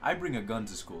 Well, I bring a gun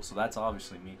to school, so that's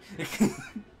obviously me. Does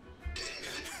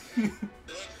the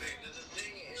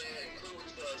thing include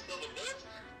silver bullets?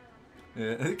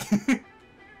 Yeah.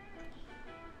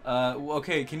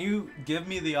 Okay, can you give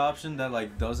me the option that,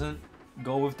 like, doesn't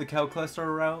go with the Cal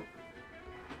Cluster route?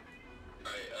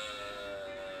 Alright,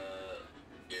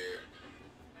 here.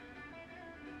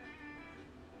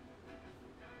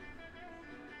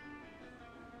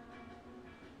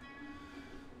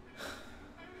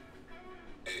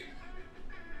 Hey.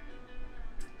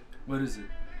 What is it?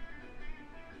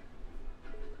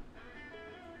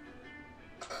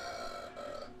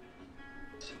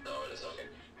 No, it is okay.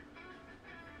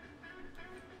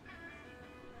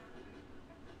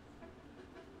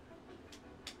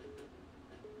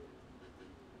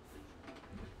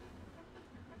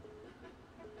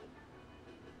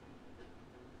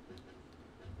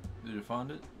 Did you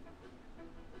find it?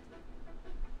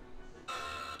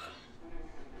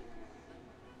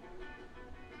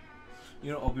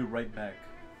 You know, I'll be right back.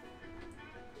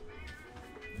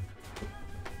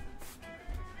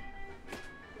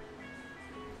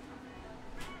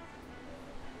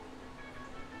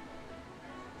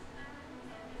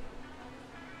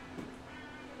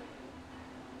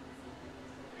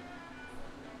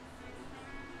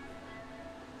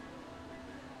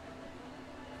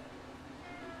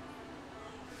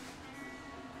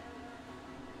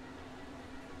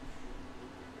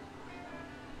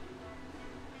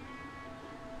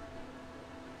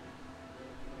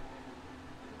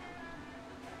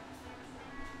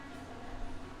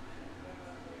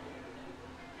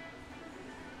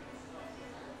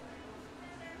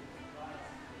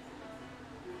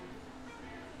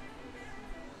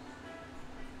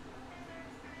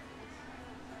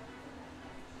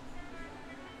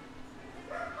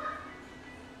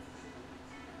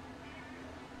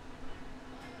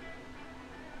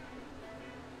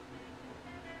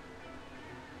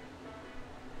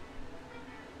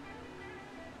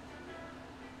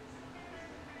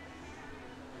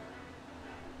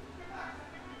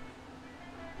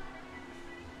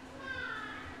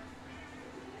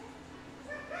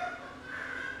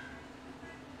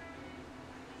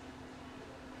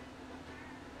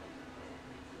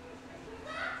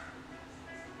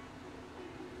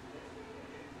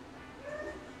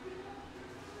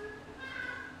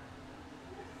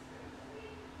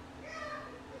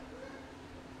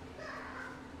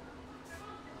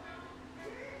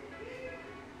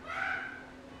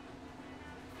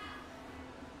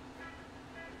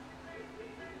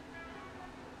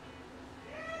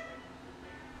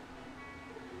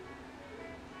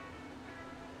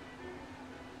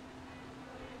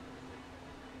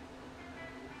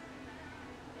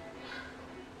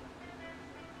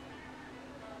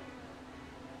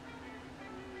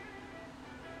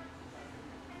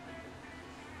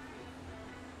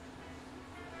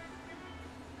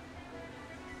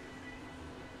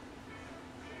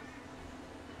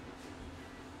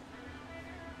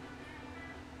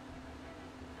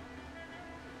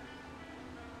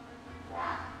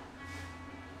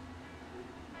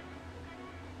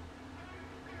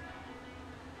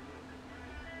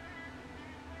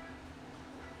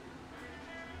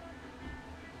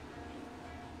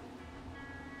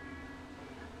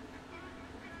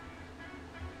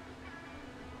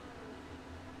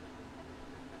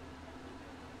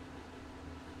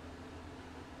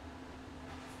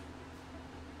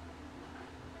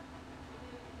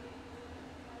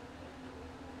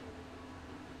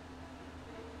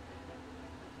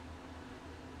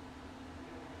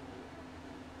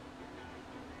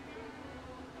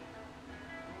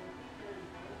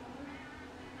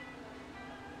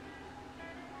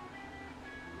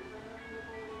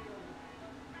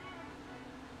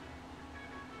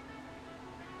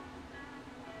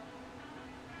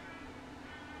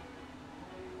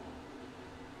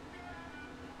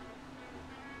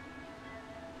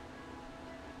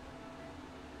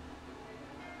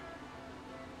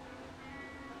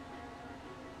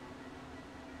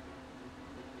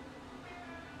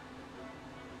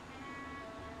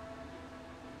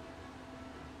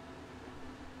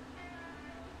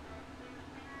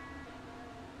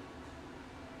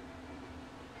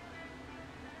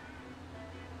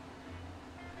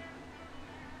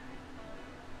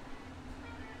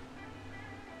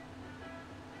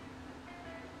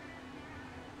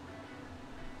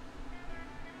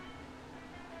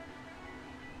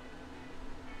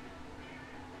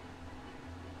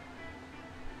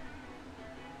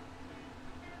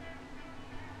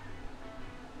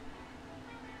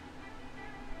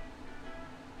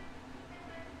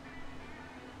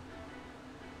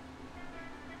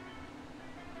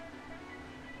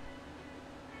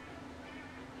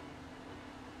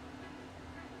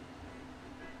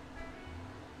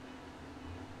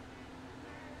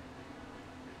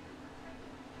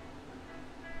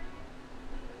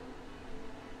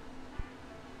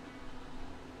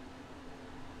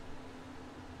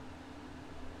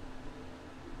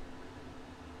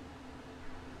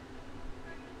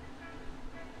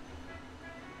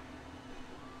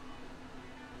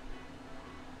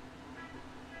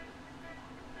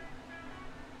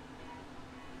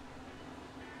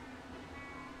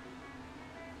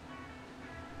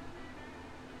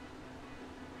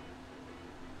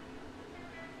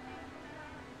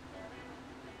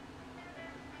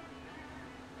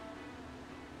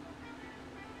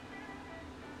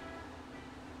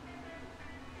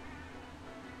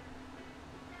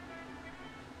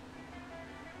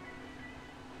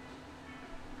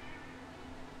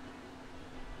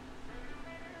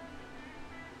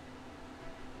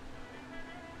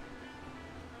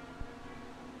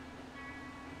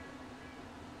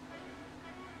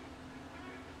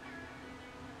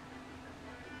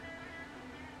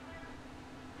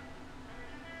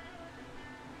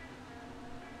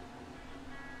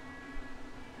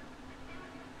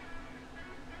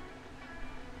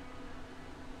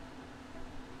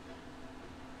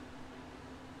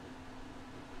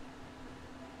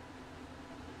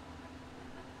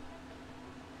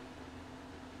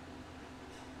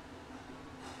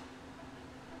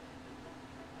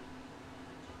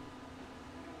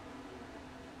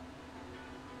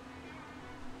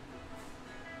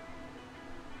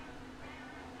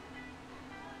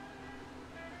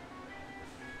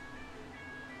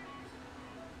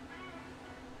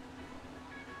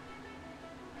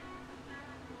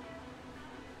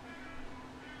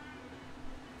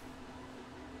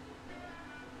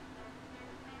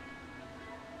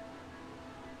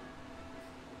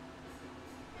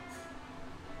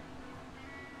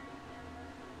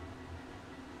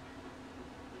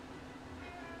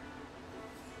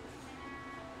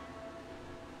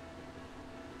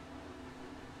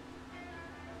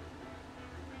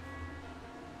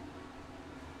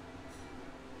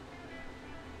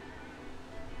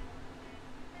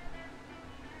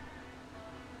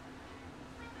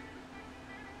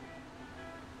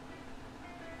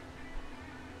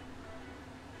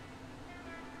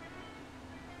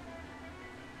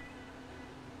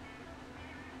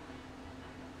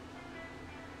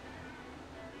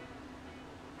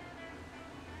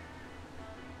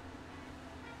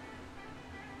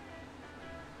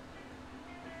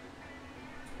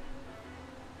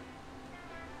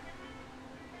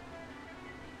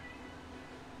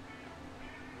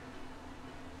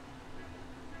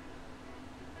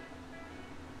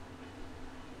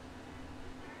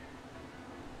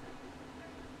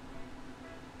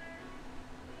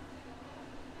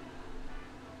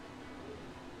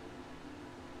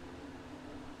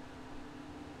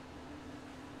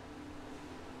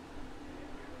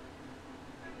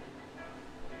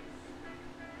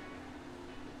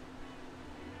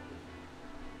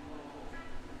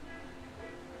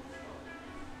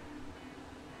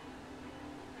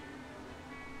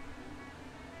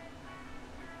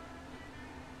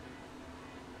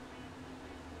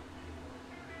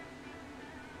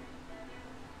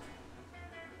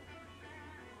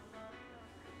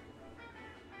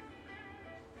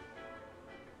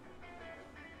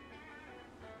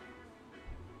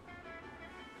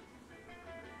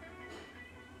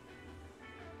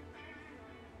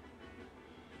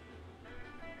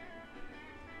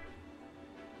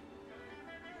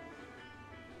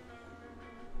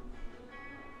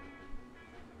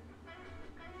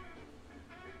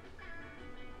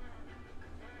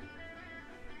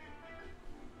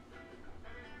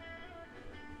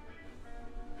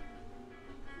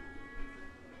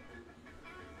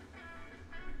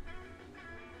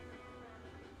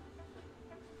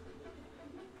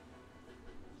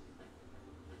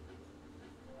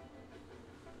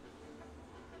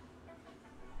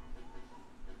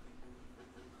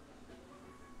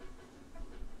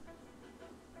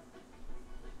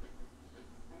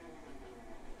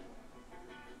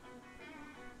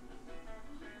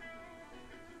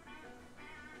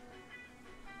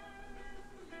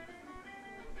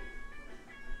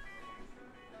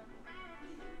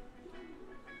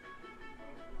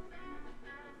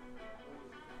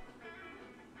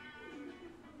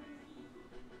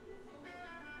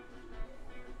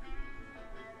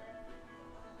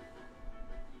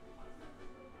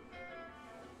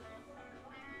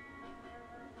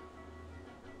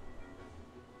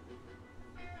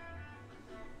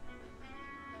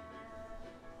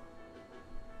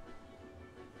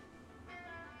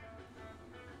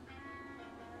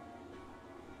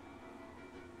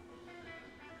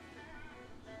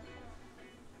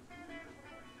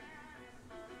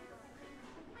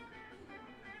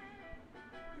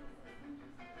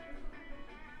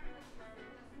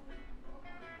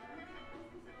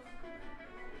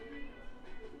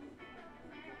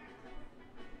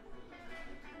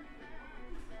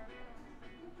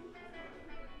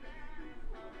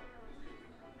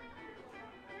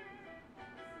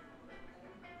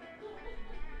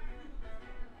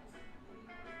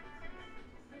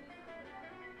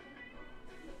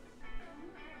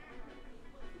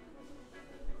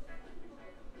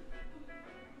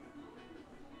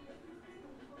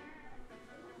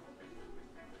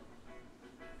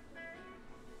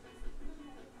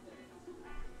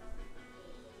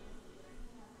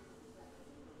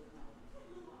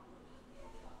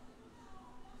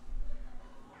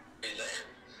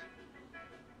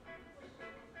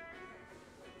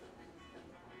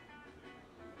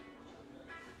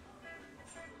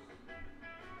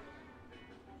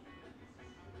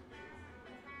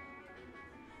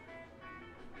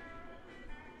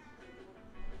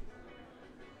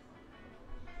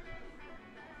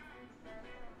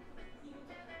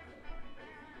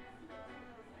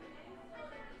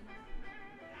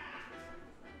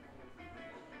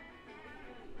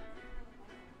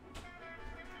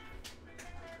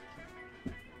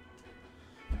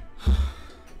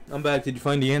 I'm back. Did you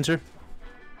find the answer?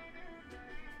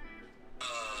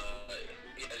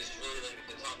 Yeah, just really like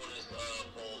the top one is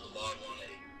bold, the bottom one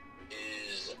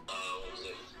is what was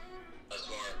it?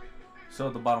 Smart. So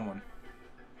the bottom one.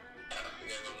 Yeah, we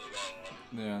gotta go to the bottom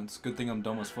one. Yeah, it's a good thing I'm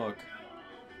dumb as fuck.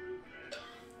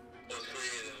 What's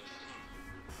creative?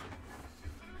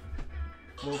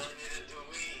 Well, All I needed to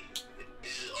read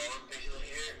is our picture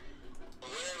here.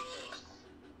 Werewolves.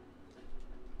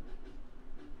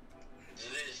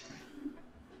 This.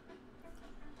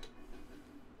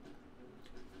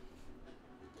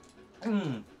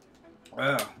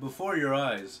 before your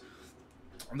eyes,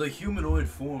 the humanoid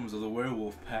forms of the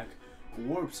werewolf pack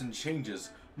warps and changes.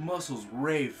 Muscles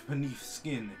rave beneath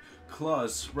skin,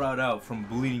 claws sprout out from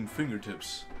bleeding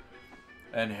fingertips,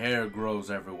 and hair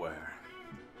grows everywhere.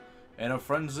 In a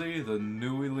frenzy, the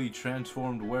newly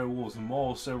transformed werewolves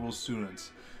maul several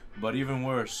students, but even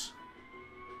worse.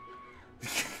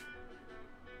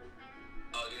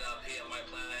 My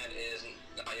plan is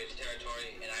not your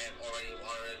territory, and I am already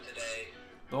watered today.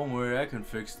 Don't worry, I can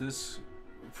fix this.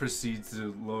 Proceeds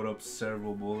to load up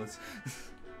several bullets.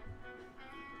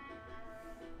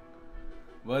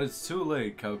 But it's too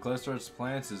late. Calclestar's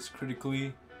plans is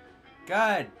critically...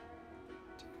 God!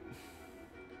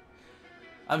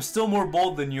 I'm still more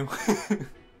bold than you. Yeah,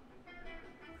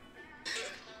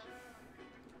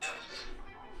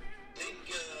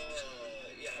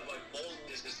 my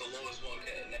boldness is the lowest one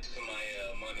next to my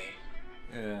money.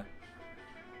 Yeah.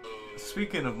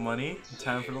 Speaking of money,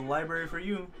 time for the library for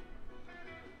you.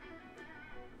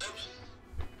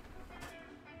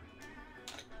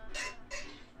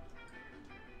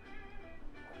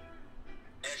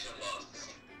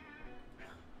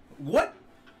 What?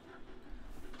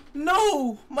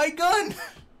 No! My gun!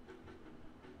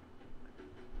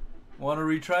 Want to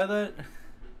retry that?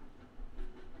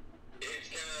 It's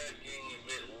kind of getting a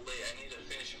bit late. I need to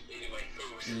finish eating my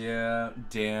food. Yeah,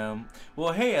 damn.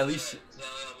 Well, hey, at least...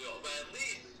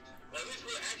 But at least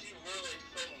we're actually like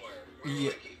somewhere. Yeah.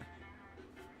 Like,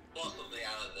 pull something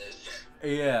out of this.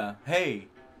 Yeah. Hey,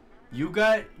 you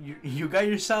got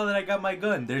your salad, I got my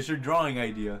gun. There's your drawing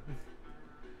idea.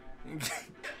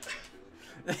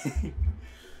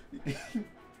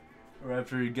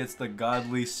 Raptor gets the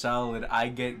godly salad, I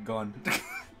get gun.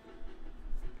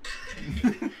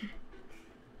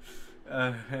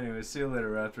 Anyway, see you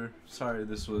later, Raptor. Sorry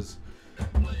this was...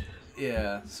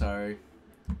 Yeah, sorry.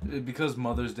 Because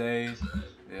Mother's Day.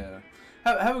 Yeah.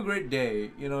 Have a great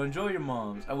day. You know, enjoy your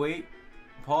moms. Wait.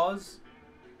 Pause.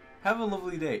 Have a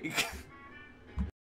lovely day.